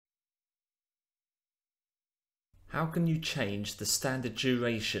How can you change the standard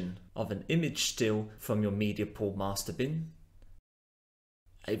duration of an image still from your media pool master bin,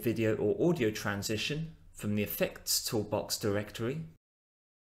 a video or audio transition from the Effects Toolbox directory,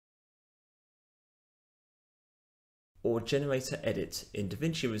 or generate an edit in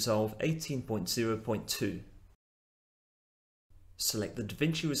DaVinci Resolve 18.0.2. Select the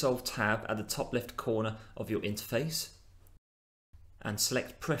DaVinci Resolve tab at the top left corner of your interface and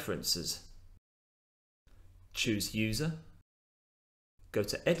select Preferences. Choose User, go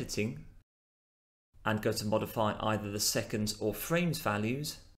to Editing and go to modify either the seconds or frames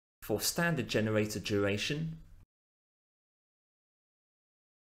values for standard generator duration,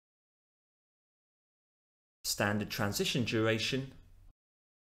 standard transition duration,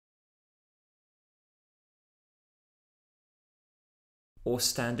 or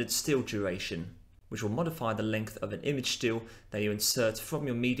standard still duration, which will modify the length of an image still that you insert from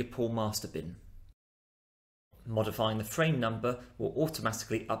your media pool master bin. Modifying the frame number will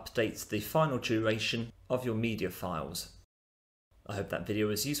automatically update the final duration of your media files. I hope that video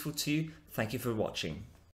was useful to you. Thank you for watching.